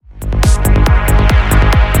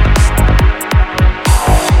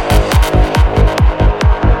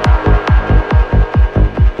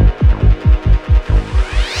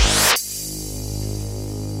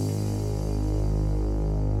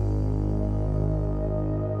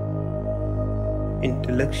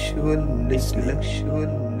Intellectual listening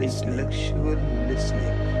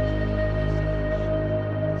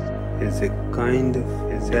is a kind of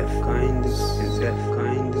deafness.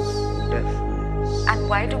 And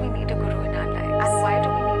why do we need a guru in our lives? And why do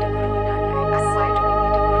we need a guru in our lives? And why do we need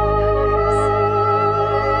a guru in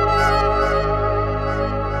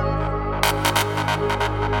our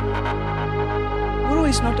lives? Guru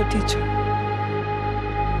is not a teacher.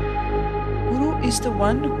 Guru is the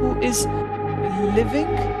one who is living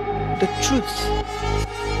the truth.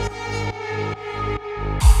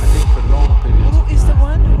 I think for long periods. Guru is the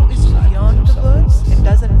one who is beyond the words and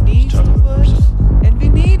doesn't need the words. And we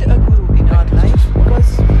need a